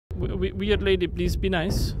Weird lady, please be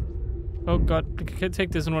nice. Oh god, I can't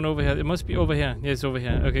take this and run over here. It must be over here. Yes, over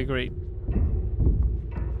here. Okay, great.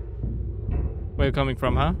 Where are you coming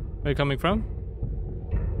from, huh? Where are you coming from?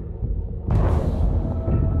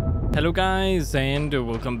 Hello guys, and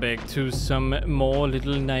welcome back to some more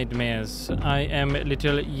Little Nightmares. I am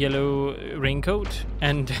Little Yellow Raincoat,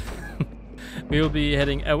 and we'll be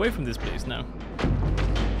heading away from this place now.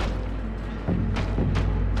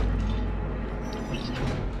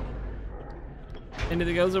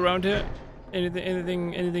 Anything else around here?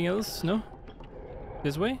 Anything else? No?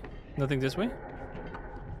 This way? Nothing this way?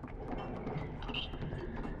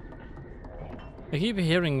 I keep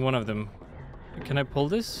hearing one of them. Can I pull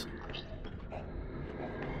this?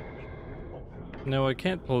 No, I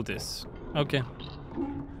can't pull this. Okay.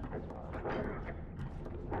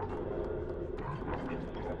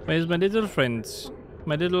 Where's my little friends?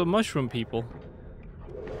 My little mushroom people?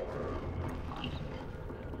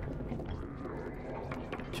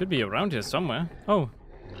 Should be around here somewhere. Oh,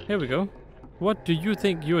 here we go. What do you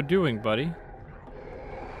think you're doing, buddy?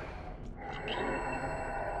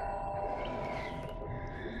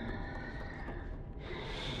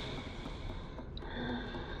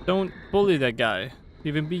 Don't bully that guy.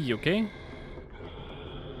 Leave him be, okay?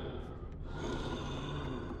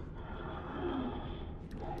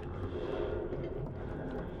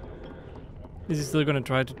 Is he still gonna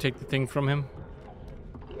try to take the thing from him?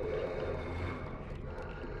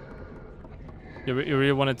 You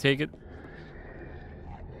really want to take it?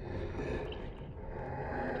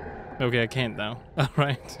 Okay, I can't now.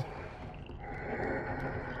 Alright.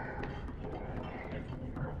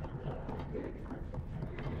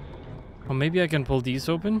 Or maybe I can pull these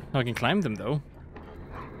open? I can climb them though.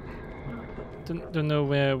 Don't know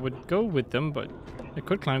where I would go with them, but I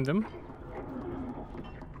could climb them.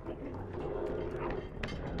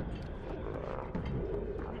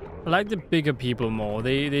 I like the bigger people more.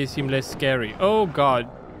 They seem less scary. Oh god.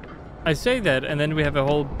 I say that and then we have a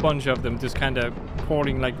whole bunch of them just kind of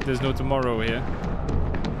crawling like there's no tomorrow here.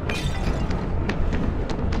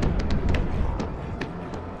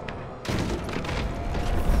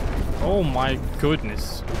 Oh my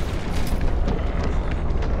goodness.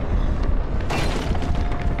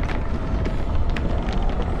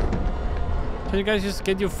 Can you guys just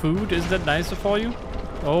get your food? Is that nicer for you?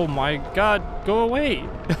 Oh my god, go away.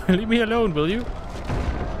 Leave me alone, will you?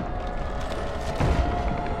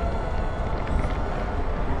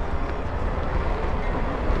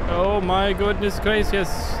 Oh my goodness gracious.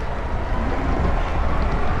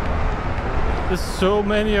 There's so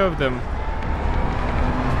many of them.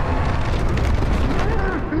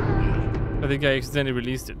 I think I accidentally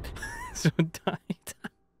released it. So it died.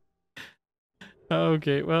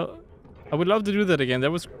 Okay, well, I would love to do that again.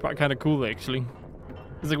 That was kind of cool, actually.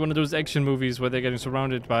 It's like one of those action movies where they're getting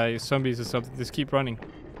surrounded by zombies or something. Just keep running.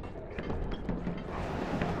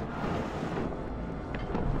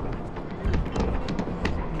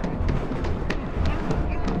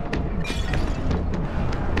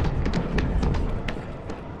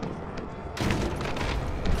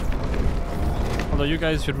 Although you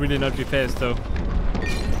guys should really not be fast, though.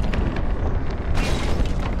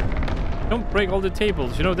 Don't break all the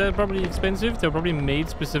tables. You know, they're probably expensive. They're probably made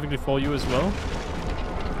specifically for you as well.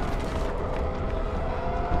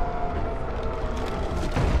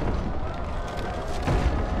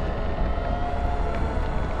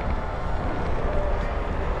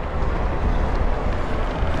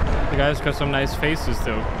 The guys got some nice faces,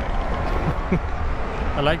 though.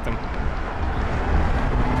 I like them.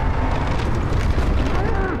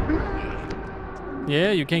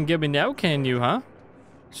 Yeah, you can't get me now, can you, huh?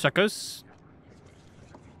 Suckers.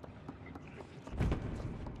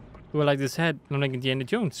 Ooh, I like this head. I'm like Indiana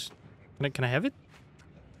Jones. Can I have it?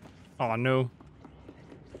 Oh, no.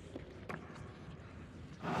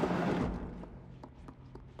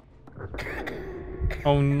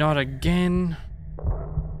 Oh, not again.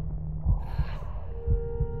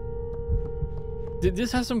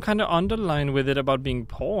 This has some kind of underline with it about being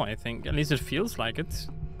poor, I think. At least it feels like it.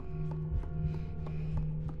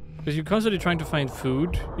 Because you're constantly trying to find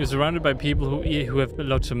food. You're surrounded by people who have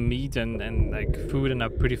lots of meat and like food and are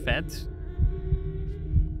pretty fat.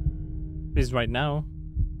 At least right now.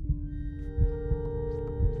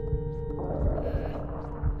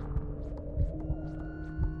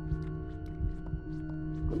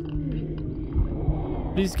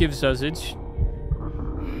 Please give sausage.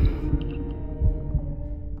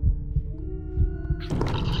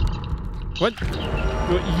 What?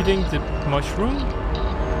 You're eating the mushroom?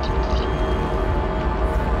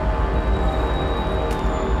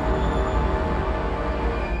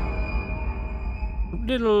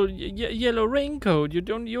 little yellow raincoat.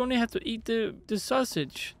 You only have to eat the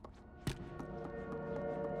sausage.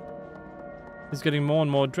 It's getting more and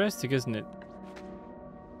more drastic, isn't it?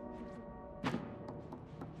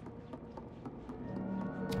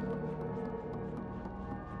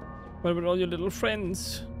 What about all your little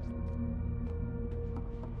friends?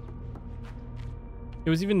 It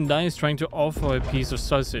was even nice trying to offer a piece of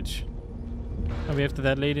sausage. Are we after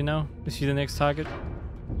that lady now? Is she the next target?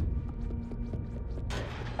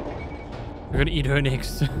 We're gonna eat her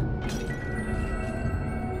next.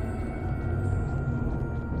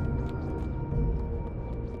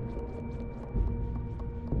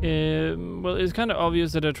 Well, it's kind of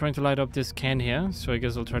obvious that they're trying to light up this can here, so I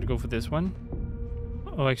guess I'll try to go for this one.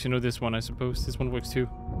 Oh, actually, no, this one, I suppose. This one works too.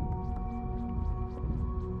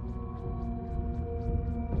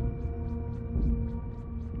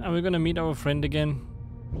 Are we gonna meet our friend again?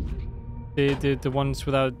 The ones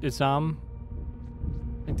without its arm?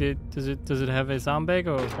 Like does it have its arm back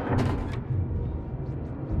or?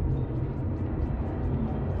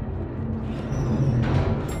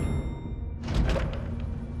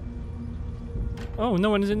 Oh, no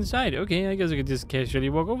one is inside. Okay, I guess I could just casually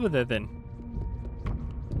walk over there then.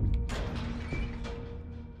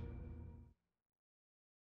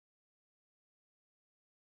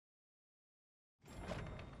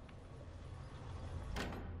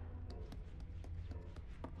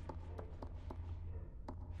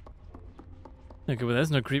 Okay, well that's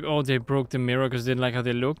not creepy. Oh, they broke the mirror because they didn't like how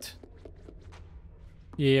they looked.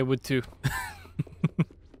 Yeah, I would too.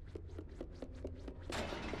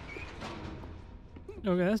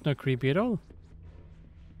 Okay, that's not creepy at all.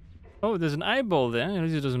 Oh, there's an eyeball there. At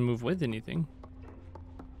least it doesn't move with anything.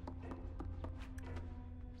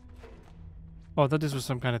 Oh, I thought this was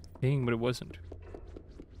some kind of thing, but it wasn't.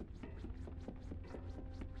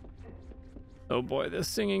 Oh boy, they're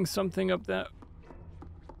singing something up there.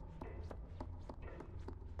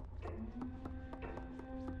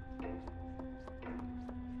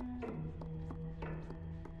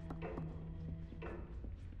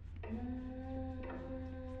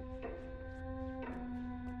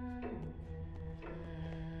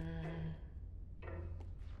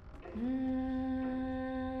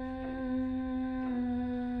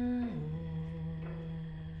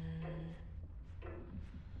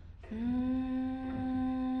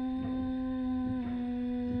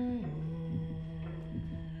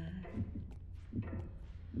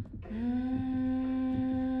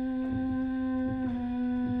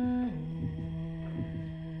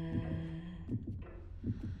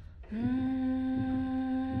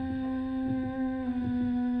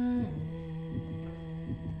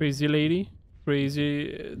 Crazy lady,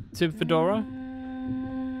 crazy tip fedora.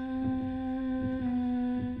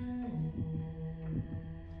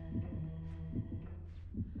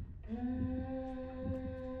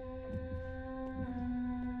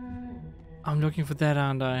 I'm looking for that,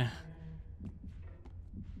 aren't I?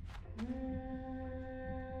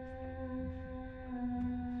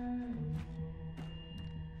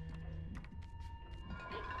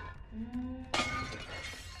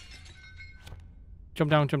 Jump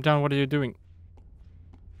down, what are you doing?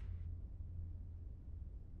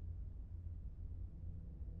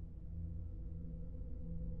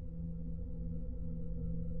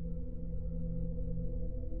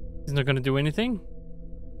 He's not gonna do anything?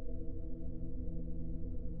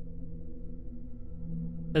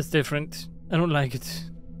 That's different. I don't like it.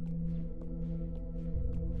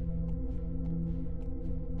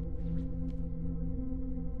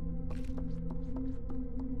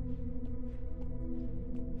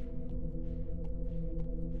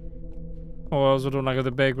 Oh, I also don't like how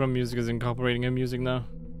the background music is incorporating her music now.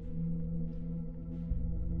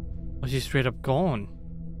 Oh, she's straight up gone.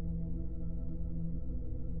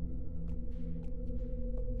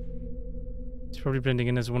 She's probably blending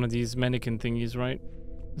in as one of these mannequin thingies, right?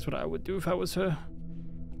 That's what I would do if I was her.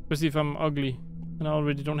 Especially if I'm ugly and I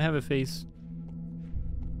already don't have a face.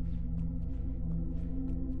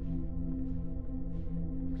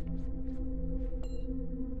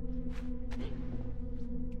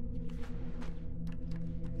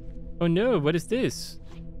 Oh no, what is this?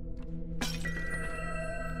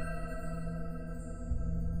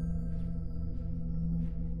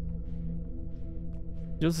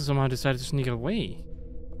 He also somehow decided to sneak away.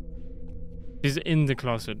 He's in the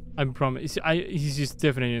closet. I promise. He's just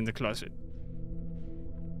definitely in the closet.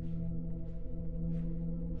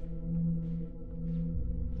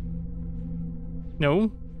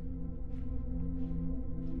 No.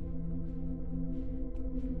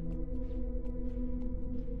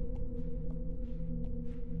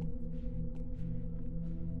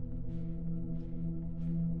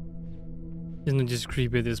 Isn't it just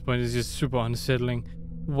creepy at this point? It's just super unsettling.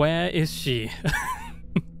 Where is she?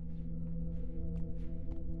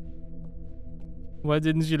 Why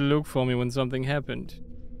didn't she look for me when something happened?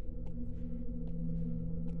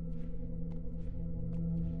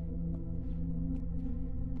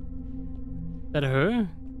 That her?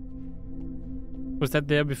 Was that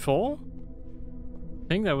there before? I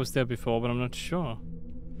think that was there before, but I'm not sure.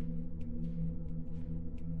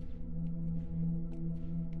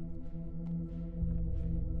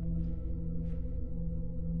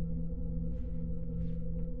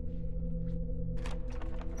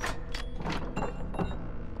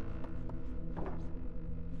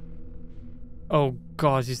 Oh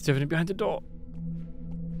god, he's definitely behind the door.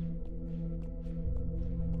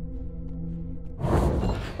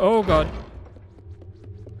 Oh god.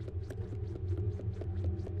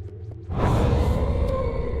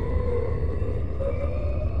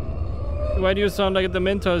 Why do you sound like a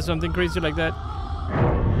Dementor or something crazy like that?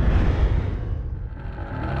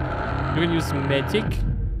 You can use magic?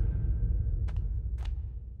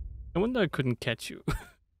 I wonder I couldn't catch you.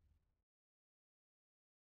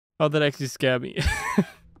 Oh, that actually scared me.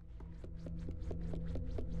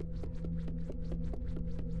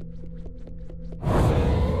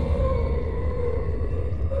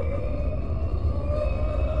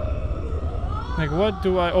 Like, what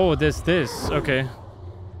do I... Oh, there's this. Okay.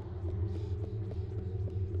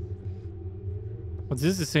 Well, this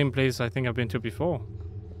is the same place I think I've been to before.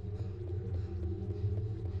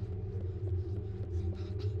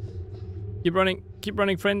 Keep running,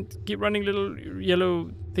 friend. Keep running, little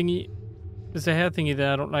yellow thingy. There's a hair thingy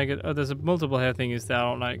there, I don't like it. Oh, there's a multiple hair thingies there I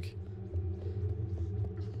don't like.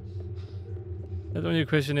 The only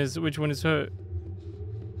question is, which one is her?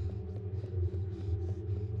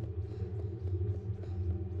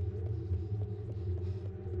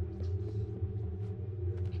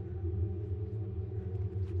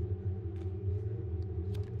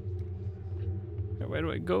 Where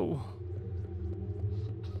do I go?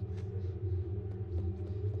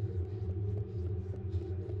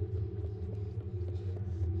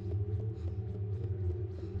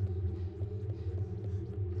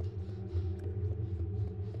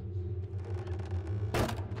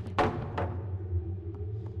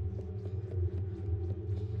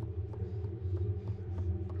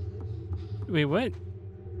 Wait, what?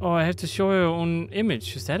 Oh, I have to show her own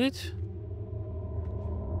image. Is that it?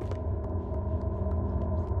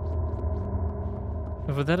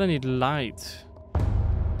 But for that I need light.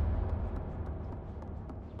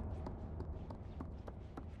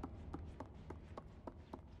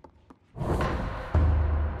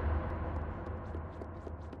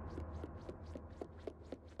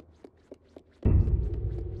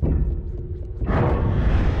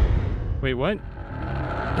 Wait, what?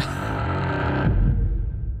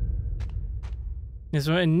 Yeah,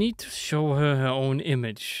 so I need to show her her own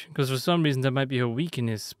image, because for some reason that might be her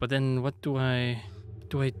weakness. But then what do I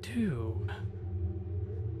do?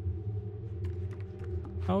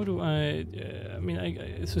 How do I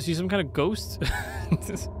mean, so she's some kind of ghost?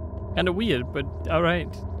 Kind of weird, but all right.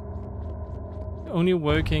 Only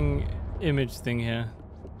working image thing here.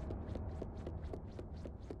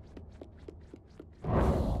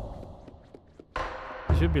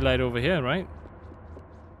 There should be light over here, right?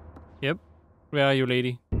 Yep. Where are you,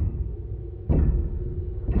 lady?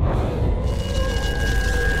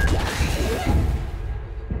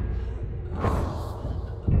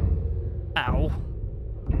 Ow.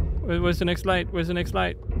 Where's the next light? Where's the next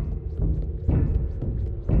light?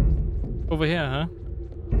 Over here, huh?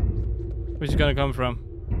 Where's it gonna come from?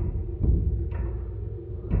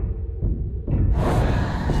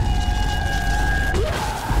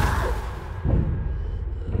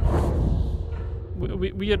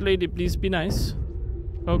 Weird lady, please be nice.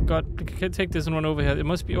 Oh god, I can't take this one over here. It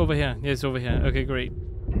must be over here. Yes, over here. Okay, great.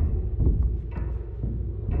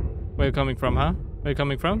 Where are you coming from, huh? Where are you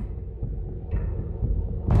coming from?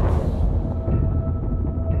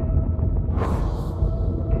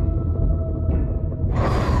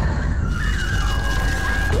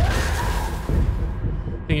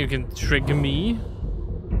 Think you can trick me?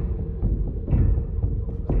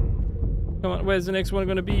 Come on, where's the next one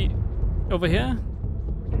gonna be? Over here?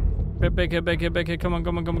 Back here. Come on.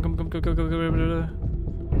 Go.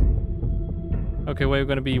 Okay, where are you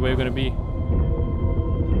gonna be? Where are you gonna be?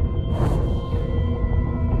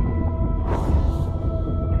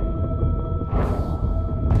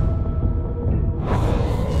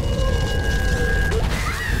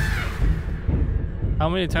 How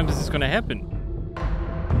many times is this gonna happen?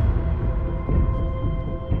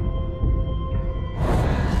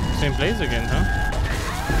 Same place again, huh?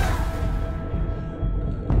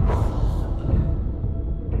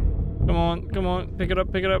 on, come on. Pick it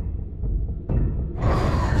up, pick it up.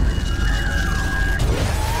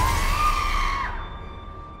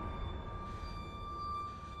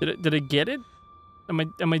 Did I get it?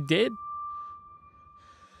 Am I dead?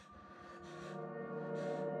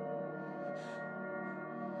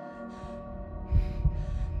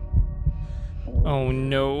 Oh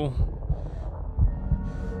no.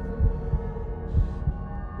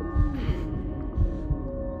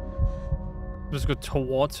 Let's go to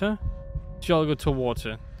water. Shall go to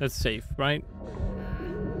water. That's safe, right?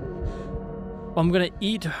 I'm gonna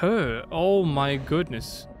eat her. Oh my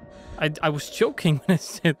goodness. I was joking when I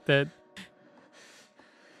said that.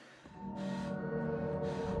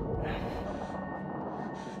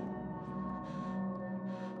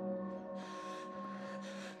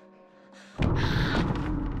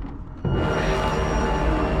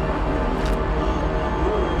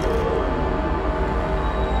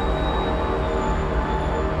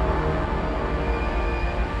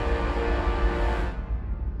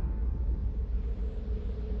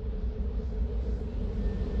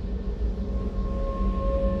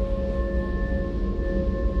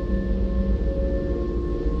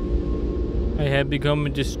 I have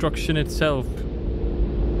become destruction itself.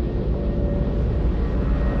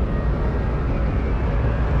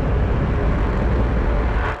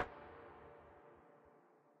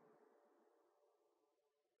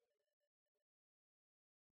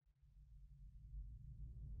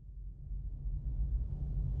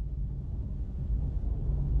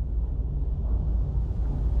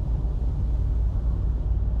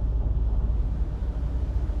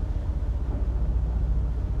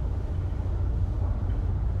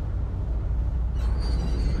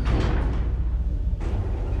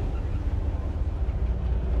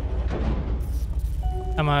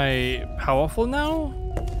 Am I powerful now?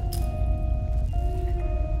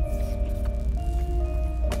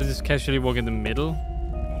 Does this casually walk in the middle?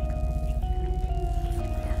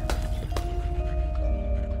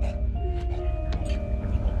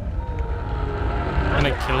 Can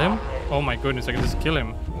I kill him? Oh my goodness, I can just kill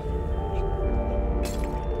him.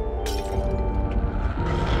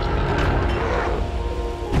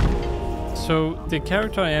 So the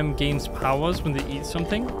character I am gains powers when they eat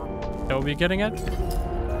something? That what we're getting at?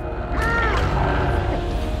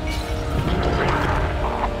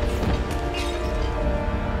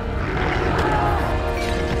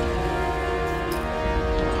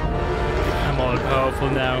 I'm all powerful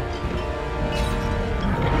now.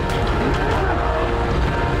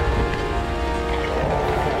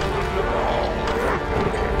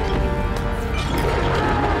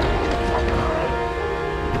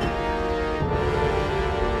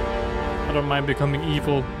 I don't mind becoming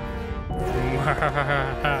evil.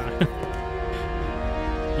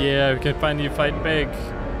 Yeah, we can finally fight back.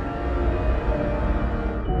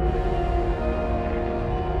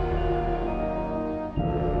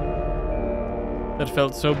 That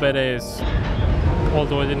felt so badass.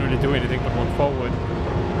 Although I didn't really do anything but walk forward.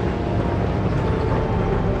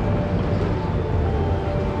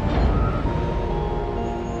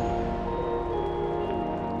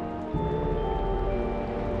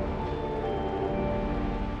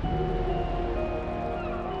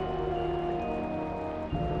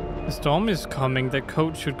 The storm is coming. That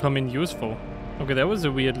coat should come in useful. Okay, that was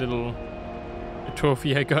a weird little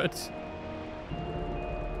trophy I got.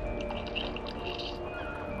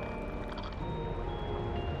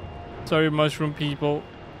 Sorry, mushroom people.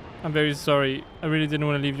 I'm very sorry. I really didn't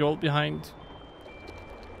want to leave you all behind.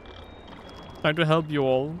 Trying to help you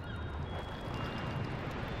all.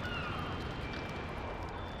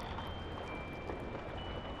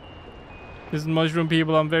 Listen, mushroom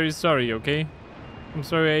people, I'm very sorry, okay? I'm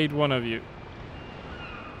sorry I ate one of you.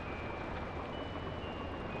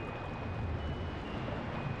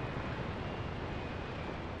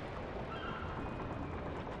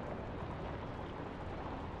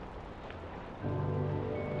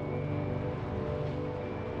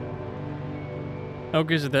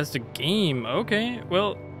 Okay, so that's the game. Okay,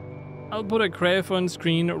 well, I'll put a graph on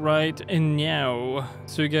screen right in now,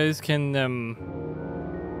 so you guys can,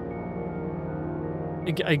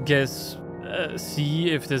 I guess, see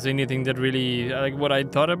if there's anything that really, like what I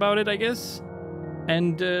thought about it, I guess.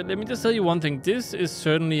 And let me just tell you one thing, this is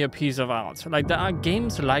certainly a piece of art. Like, there are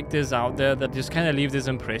games like this out there that just kind of leave this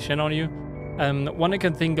impression on you. One I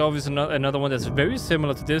can think of is another one that's very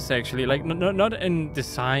similar to this, actually. Like, not in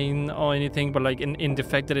design or anything, but like in the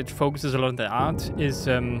fact that it focuses a lot on the art, is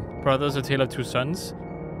Brothers: A Tale of Two Sons.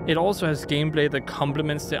 It also has gameplay that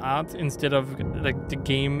complements the art instead of like the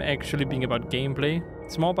game actually being about gameplay.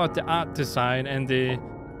 It's more about the art design and the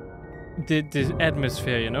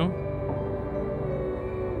atmosphere, you know?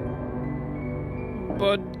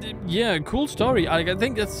 But yeah, cool story. I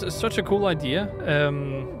think that's such a cool idea.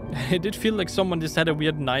 It did feel like someone just had a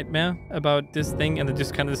weird nightmare about this thing and they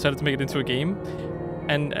just kind of decided to make it into a game.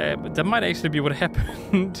 And that might actually be what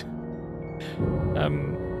happened.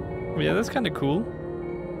 Yeah, that's kind of cool.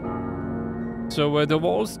 So the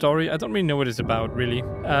wall story, I don't really know what it's about, really.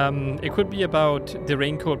 It could be about the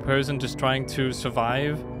raincoat person just trying to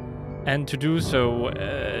survive. And to do so,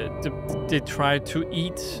 they try to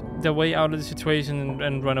eat their way out of the situation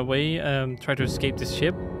and run away, try to escape the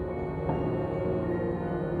ship.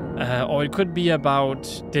 Or it could be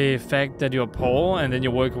about the fact that you're poor and then you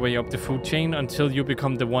work your way up the food chain until you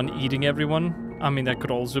become the one eating everyone. I mean, that could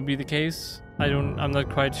also be the case. I'm not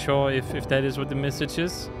quite sure if that is what the message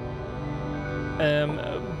is.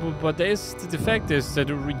 But the fact is that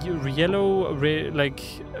a yellow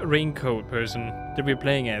raincoat person that we're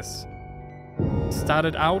playing as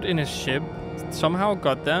started out in a ship, somehow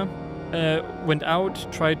got there, went out,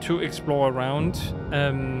 tried to explore around,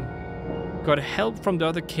 got help from the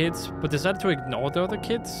other kids, but decided to ignore the other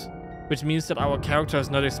kids, which means that our character is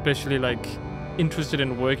not especially interested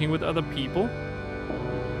in working with other people,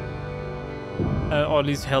 or at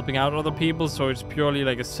least helping out other people. So it's purely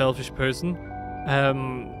like a selfish person.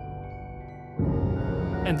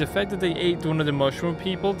 And the fact that they ate one of the mushroom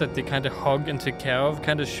people that they kind of hug and take care of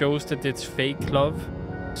kind of shows that it's fake love.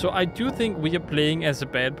 So I do think we are playing as a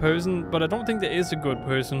bad person, but I don't think there is a good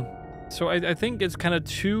person. So I think it's kind of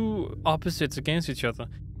two opposites against each other.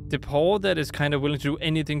 The poor that is kind of willing to do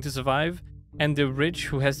anything to survive, and the rich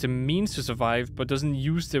who has the means to survive but doesn't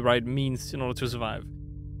use the right means in order to survive.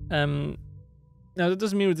 Now, that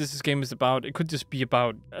doesn't mean what this game is about. It could just be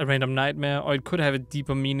about a random nightmare, or it could have a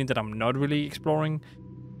deeper meaning that I'm not really exploring.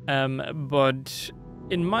 But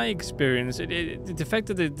in my experience, the fact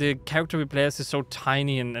that the character we play as is so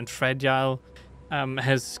tiny and fragile,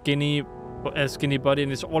 has a skinny body,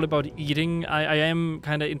 and it's all about eating, I am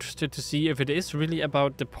kind of interested to see if it is really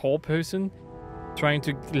about the poor person trying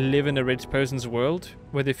to live in a rich person's world,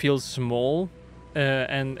 where they feel small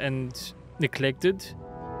and neglected.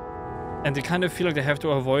 And they kind of feel like they have to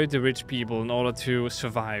avoid the rich people in order to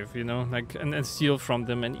survive, you know, and steal from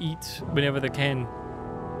them and eat whenever they can.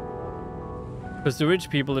 Because the rich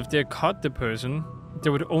people, if they caught the person,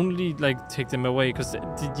 they would only take them away. Because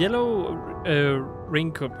the yellow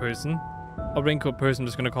raincoat person, or raincoat person, I'm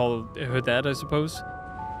just gonna call her that, I suppose,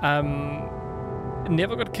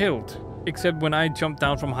 never got killed, except when I jumped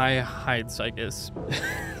down from high heights, I guess.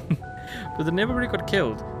 But they never really got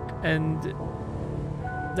killed, and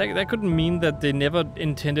that could mean that they never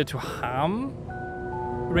intended to harm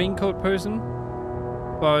raincoat person,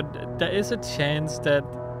 but there is a chance that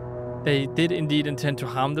they did indeed intend to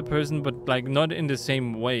harm the person, but not in the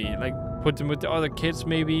same way. Put them with the other kids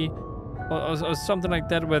maybe, or something like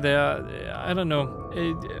that, where they're, I don't know,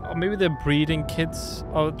 or maybe they're breeding kids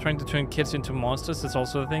or trying to turn kids into monsters. That's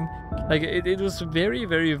also a thing. It was very,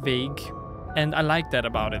 very vague, and I like that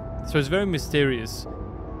about it. So it's very mysterious,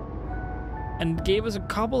 and gave us a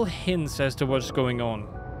couple hints as to what's going on.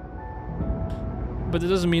 But it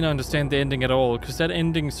doesn't mean I understand the ending at all, because that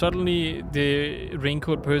ending, suddenly the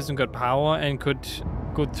raincoat person got power and could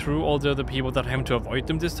go through all the other people that have to avoid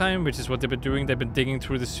them this time, which is what they've been doing. They've been digging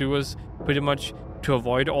through the sewers pretty much to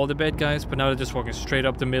avoid all the bad guys, but now they're just walking straight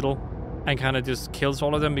up the middle and kind of just kills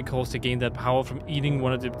all of them because they gained that power from eating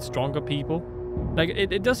one of the stronger people.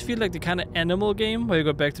 It does feel like the kind of animal game where you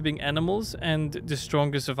go back to being animals and the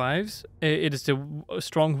stronger survives. It is the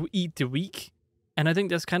strong who eat the weak. And I think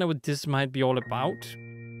that's kind of what this might be all about.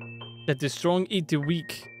 That the strong eat the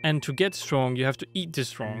weak, and to get strong, you have to eat the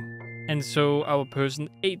strong. And so our person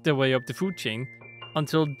ate their way up the food chain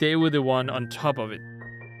until they were the one on top of it.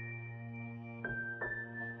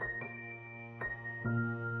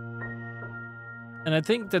 And I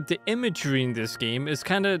think that the imagery in this game is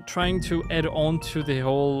kind of trying to add on to the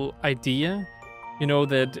whole idea, you know,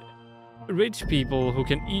 that rich people who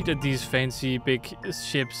can eat at these fancy big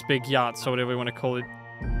ships, big yachts, or whatever you want to call it,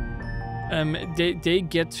 they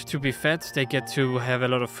get to be fat, they get to have a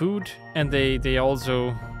lot of food, and they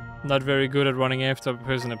also not very good at running after a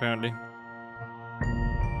person, apparently.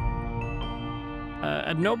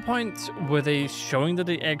 At no point were they showing that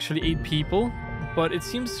they actually ate people, but it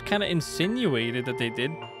seems kind of insinuated that they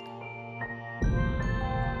did.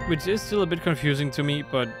 Which is still a bit confusing to me,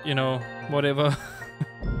 but, you know, whatever.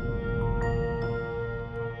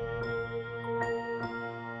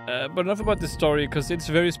 But enough about the story, because it's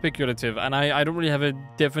very speculative, and I don't really have a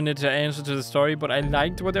definite answer to the story, but I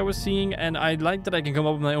liked what I was seeing, and I liked that I can come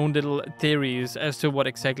up with my own little theories as to what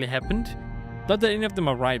exactly happened. Not that any of them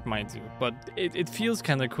are right, mind you, but it feels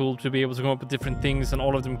kind of cool to be able to come up with different things, and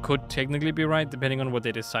all of them could technically be right, depending on what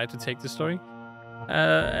they decide to take the story.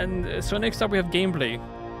 And so next up we have gameplay.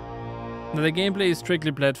 Now, the gameplay is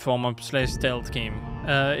strictly platformer / stealth game.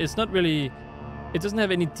 It's not really... It doesn't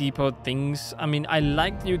have any deeper things. I mean, I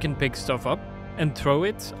like that you can pick stuff up and throw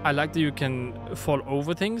it. I like that you can fall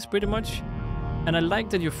over things, pretty much. And I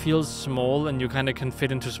like that you feel small and you kind of can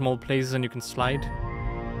fit into small places and you can slide.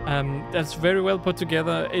 That's very well put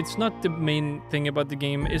together. It's not the main thing about the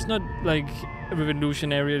game. It's not like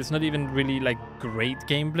revolutionary. It's not even really like great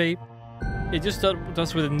gameplay. It just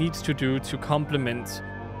does what it needs to do to complement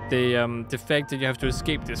the fact that you have to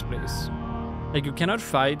escape this place. Like, you cannot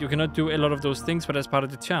fight, you cannot do a lot of those things, but that's part of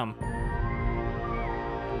the charm.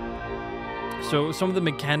 So some of the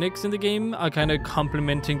mechanics in the game are kind of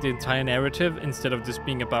complementing the entire narrative instead of just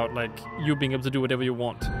being about like you being able to do whatever you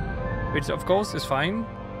want, which of course is fine,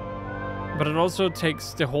 but it also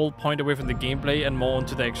takes the whole point away from the gameplay and more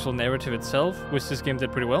onto the actual narrative itself, which this game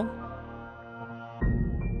did pretty well.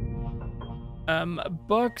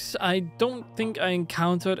 Bugs, I don't think I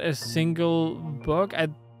encountered a single bug. I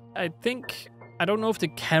don't know if the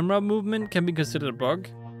camera movement can be considered a bug,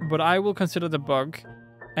 but I will consider the bug.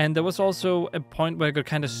 And there was also a point where I got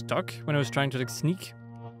kind of stuck when I was trying to like sneak.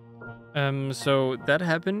 So that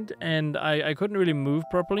happened, and I couldn't really move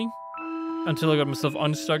properly until I got myself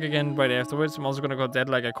unstuck again right afterwards. I'm also gonna call that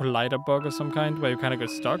like a collider bug of some kind, where you kind of got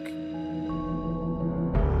stuck.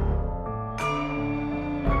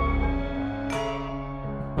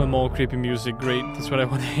 Well, more creepy music, great. That's what I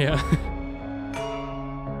want to hear.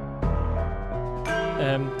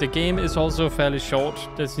 The game is also fairly short,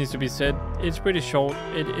 that needs to be said. It's pretty short.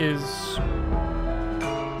 It is...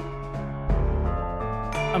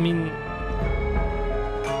 I mean...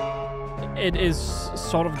 It is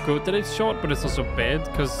sort of good that it's short, but it's also bad,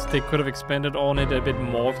 because they could have expanded on it a bit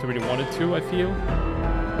more if they really wanted to, I feel.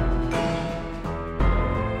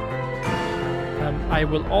 I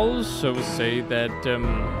will also say that...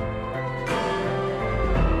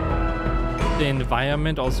 the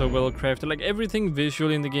environment also well crafted. Like, everything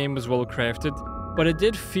visually in the game was well crafted, but it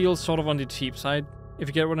did feel sort of on the cheap side, if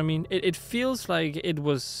you get what I mean. It feels like it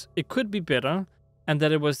could be better, and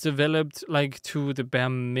that it was developed like to the bare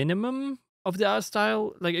minimum of the art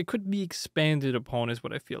style. Like, it could be expanded upon, is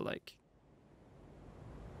what I feel like.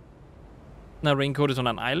 Now Raincoat is on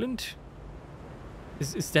an island.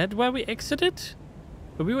 Is that where we exited?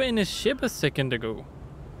 But we were in a ship a second ago.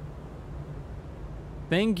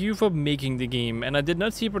 Thank you for making the game, and I did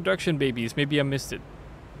not see production babies. Maybe I missed it.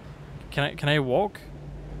 Can I walk?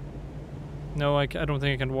 No, I don't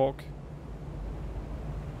think I can walk.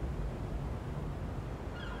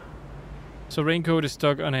 So Raincoat is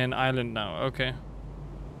stuck on an island now. Okay.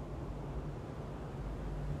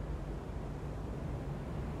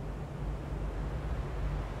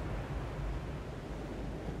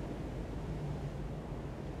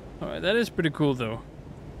 Alright, that is pretty cool though.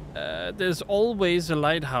 There's always a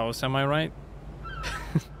lighthouse, am I right?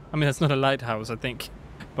 I mean, that's not a lighthouse, I think,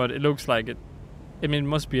 but it looks like it. I mean, it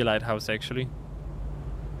must be a lighthouse, actually.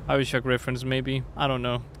 Bioshock reference, maybe. I don't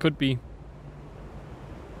know. Could be.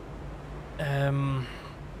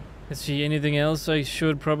 Let's see, anything else I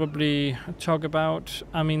should probably talk about?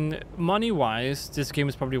 I mean, money-wise, this game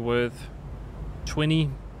is probably worth 20,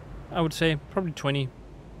 I would say. Probably 20.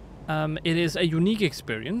 It is a unique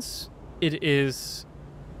experience. It is...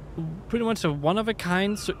 pretty much a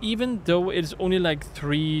one-of-a-kind, so even though it's only like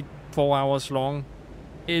 3-4 hours long,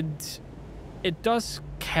 it does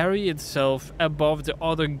carry itself above the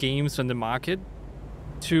other games on the market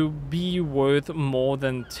to be worth more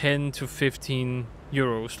than 10 to 15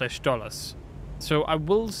 euros / dollars. So I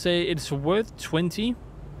will say it's worth $20.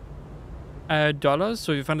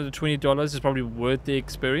 So if you find it at $20, it's probably worth the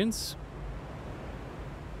experience.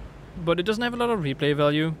 But it doesn't have a lot of replay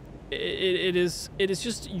value. It is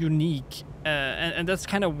just unique, and that's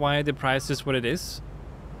kind of why the price is what it is.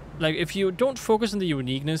 Like, if you don't focus on the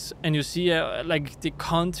uniqueness and you see like the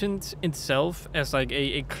content itself as like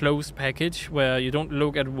a closed package where you don't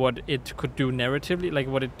look at what it could do narratively, like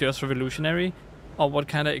what it does revolutionary, or what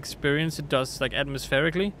kind of experience it does like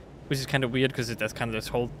atmospherically, which is kind of weird because that's kind of this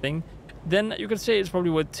whole thing, then you could say it's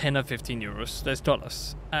probably worth 10 or 15 euros. That's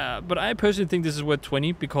dollars. But I personally think this is worth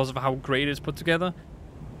 20 because of how great it's put together.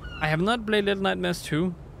 I have not played Little Nightmares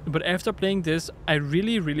 2, but after playing this, I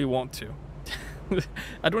really, really want to.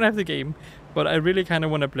 I don't have the game, but I really kind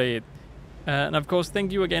of want to play it. And of course,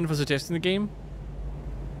 thank you again for suggesting the game.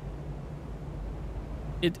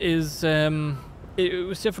 It is, it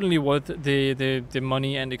was definitely worth the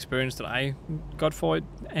money and experience that I got for it.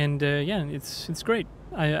 And yeah, it's great.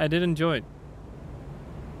 I did enjoy it.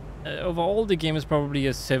 Overall, the game is probably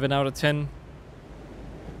a 7 out of 10.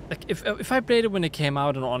 Like, if I played it when it came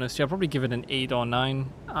out, in honesty, I'd probably give it an 8 or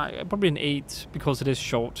 9. Probably an 8, because it is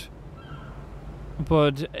short.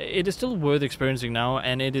 But it is still worth experiencing now,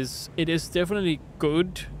 and it is definitely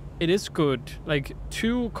good. It is good. Like,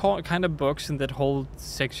 two kind of bugs in that whole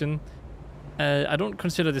section. I don't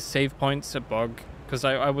consider the save points a bug, because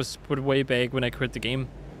I was put way back when I quit the game.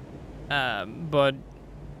 But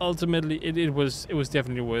ultimately, it was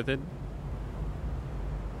definitely worth it.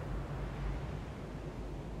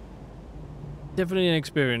 Definitely an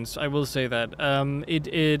experience, I will say that. It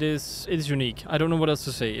is unique. I don't know what else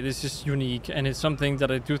to say. It is just unique, and it's something that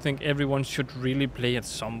I do think everyone should really play at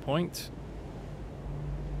some point.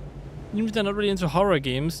 Even if they're not really into horror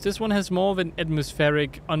games, this one has more of an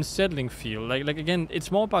atmospheric, unsettling feel. Like again,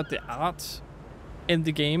 it's more about the art in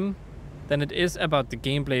the game than it is about the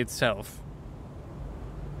gameplay itself.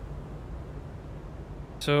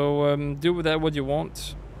 So do with that what you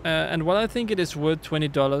want. And while I think it is worth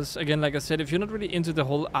 $20, again, like I said, if you're not really into the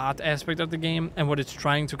whole art aspect of the game and what it's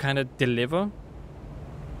trying to kind of deliver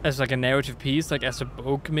as like a narrative piece, like as a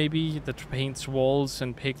book maybe that paints walls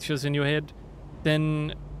and pictures in your head,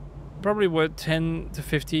 then probably worth $10 to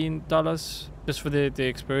 $15 just for the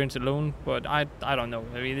experience alone. But I don't know.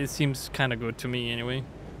 I mean, it seems kind of good to me anyway.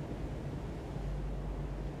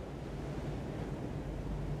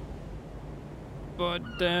 But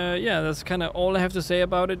yeah, that's kind of all I have to say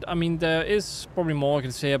about it. I mean, there is probably more I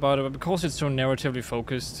can say about it, but because it's so narratively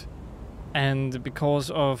focused, and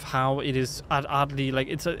because of how it is artly, like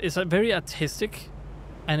it's a very artistic,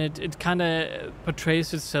 and it kind of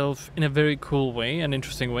portrays itself in a very cool way, an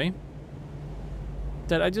interesting way.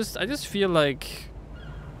 That I just feel like,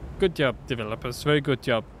 good job, developers, very good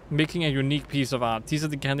job making a unique piece of art. These are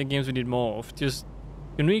the kind of games we need more of. Just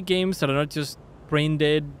unique games that are not just brain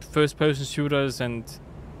dead first-person shooters and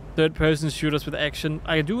third-person shooters with action.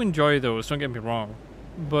 I do enjoy those, don't get me wrong,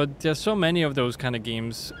 but there's so many of those kind of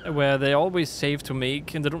games where they're always safe to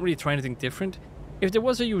make and they don't really try anything different. If there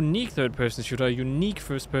was a unique third-person shooter, a unique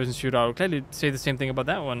first-person shooter, I would clearly say the same thing about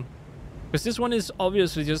that one. Because this one is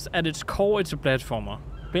obviously just, at its core, it's a platformer.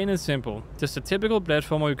 Plain and simple. Just a typical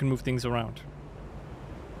platformer you can move things around.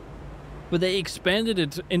 But they expanded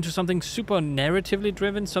it into something super narratively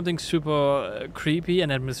driven, something super creepy and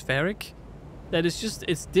atmospheric. That is just,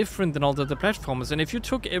 it's different than all the other platformers. And if you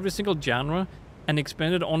took every single genre and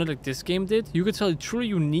expanded on it like this game did, you could tell truly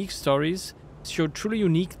unique stories, show truly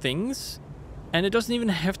unique things, and it doesn't even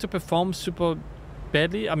have to perform super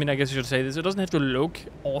badly. I mean, I guess you should say this. It doesn't have to look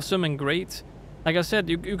awesome and great. Like I said,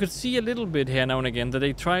 you could see a little bit here now and again that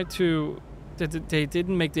they tried to... They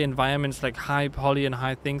didn't make the environments like high poly and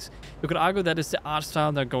high things. You could argue that is the art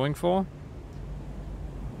style they're going for.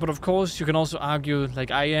 But of course, you can also argue,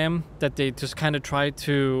 like I am, that they just kind of try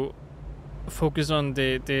to focus on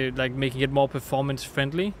the like making it more performance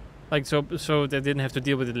friendly. Like so they didn't have to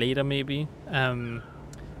deal with it later maybe.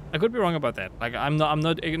 I could be wrong about that. Like I'm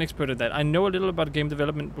not an expert at that. I know a little about game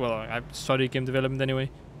development. Well, I've studied game development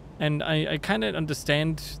anyway. And I kind of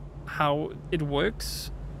understand how it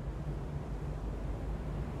works.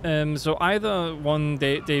 So either one,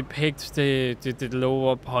 they picked the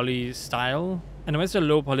lower poly style, and when I say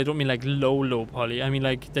low poly, I don't mean like low poly. I mean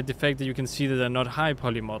like the fact that you can see that they're not high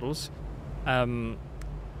poly models.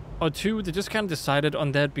 Or two, they just kind of decided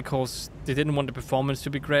on that because they didn't want the performance to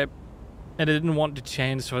be crap, and they didn't want the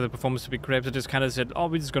chance for the performance to be crap. So they just kind of said, oh,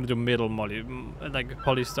 we're just gonna do middle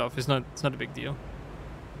poly stuff. It's not a big deal.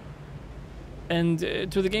 And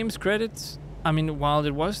to the game's credit, I mean, while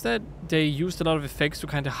it was that, they used a lot of effects to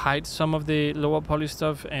kind of hide some of the lower poly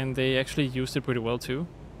stuff, and they actually used it pretty well too.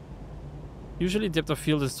 Usually depth of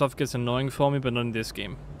field and stuff gets annoying for me, but not in this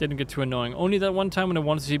game. Didn't get too annoying. Only that one time when I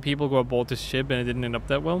wanted to see people go aboard the ship and it didn't end up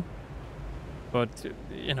that well. But,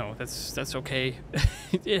 you know, that's okay.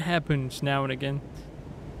 It happens now and again.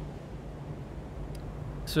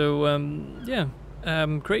 So, yeah.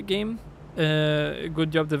 Great game.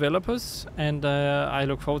 Good job, developers. And I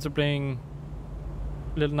look forward to playing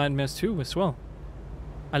Little Nightmares 2 as well.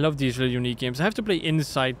 I love these really unique games. I have to play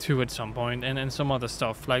Inside 2 at some point, and some other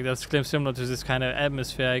stuff like that's similar to this kind of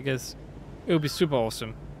atmosphere, I guess. It would be super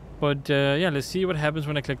awesome. But yeah, let's see what happens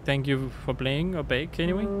when I click thank you for playing or bake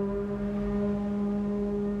anyway.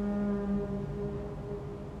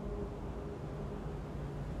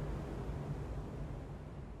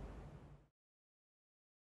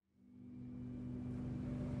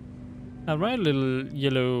 Alright, little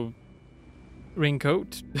yellow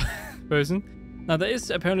raincoat person. Now there is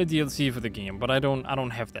apparently DLC for the game, but I don't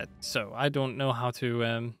have that, so I don't know how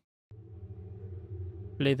to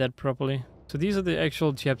play that properly. So these are the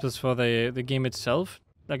actual chapters for the game itself.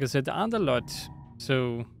 like I said, there aren't a lot.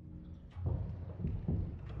 So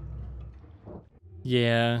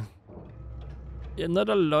yeah, not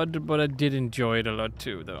a lot, but I did enjoy it a lot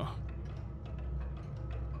too, though.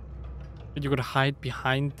 But you could hide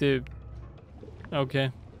behind the.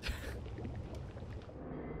 Okay.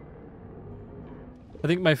 I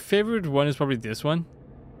think my favorite one is probably this one.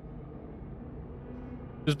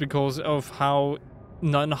 Just because of how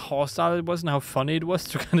non-hostile it was and how funny it was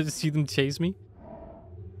to kind of see them chase me.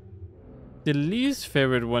 The least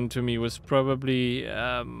favorite one to me was probably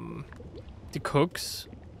the cooks.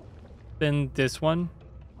 Then this one.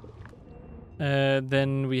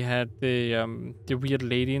 Then we had the weird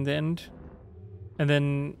lady in the end. And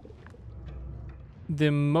then the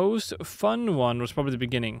most fun one was probably the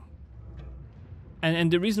beginning.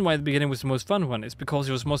 And the reason why the beginning was the most fun one is because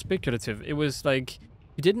it was more speculative. It was like,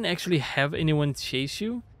 you didn't actually have anyone chase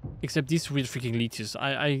you, except these weird freaking leeches.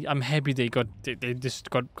 I'm happy they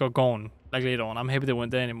just got gone, like later on. I'm happy they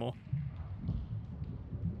weren't there anymore.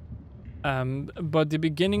 But the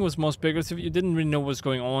beginning was more speculative. You didn't really know what was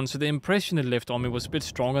going on, so the impression it left on me was a bit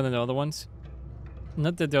stronger than the other ones.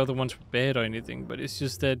 Not that the other ones were bad or anything, but it's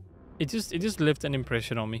just that it just left an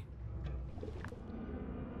impression on me.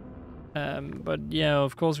 But yeah,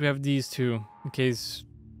 of course we have these two, in case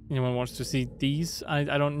anyone wants to see these. I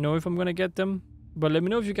don't know if I'm gonna get them, but let me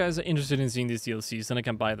know if you guys are interested in seeing these DLCs, then I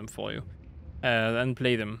can buy them for you. And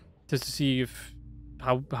play them, just to see if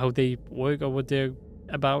how they work or what they're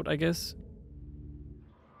about, I guess.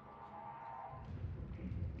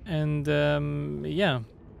 And yeah,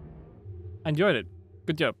 I enjoyed it.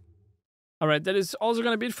 Good job. Alright, that is also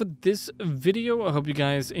gonna be it for this video. I hope you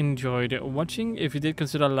guys enjoyed watching. If you did,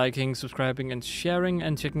 consider liking, subscribing, and sharing,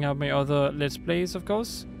 and checking out my other Let's Plays, of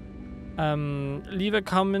course. Leave a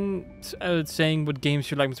comment saying what games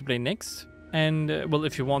you'd like me to play next. And, well,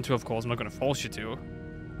 if you want to, of course, I'm not gonna force you to.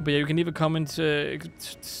 But yeah, you can leave a comment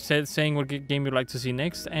saying what game you'd like to see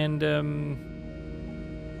next. And,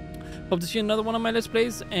 hope to see another one of my Let's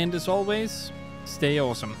Plays. And as always, stay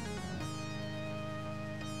awesome.